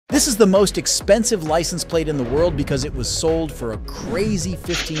This is the most expensive license plate in the world because it was sold for a crazy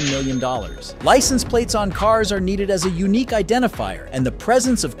 $15 million. License plates on cars are needed as a unique identifier, and the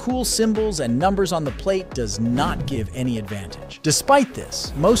presence of cool symbols and numbers on the plate does not give any advantage. Despite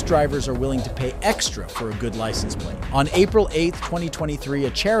this, most drivers are willing to pay extra for a good license plate. On April 8, 2023, a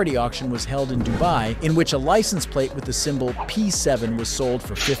charity auction was held in Dubai in which a license plate with the symbol P7 was sold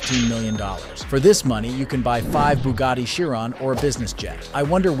for $15 million. For this money, you can buy 5 Bugatti Chiron or a business jet. I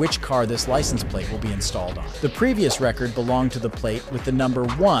wonder which car this license plate will be installed on. The previous record belonged to the plate with the number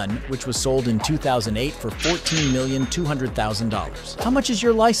 1, which was sold in 2008 for $14,200,000. How much is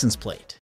your license plate?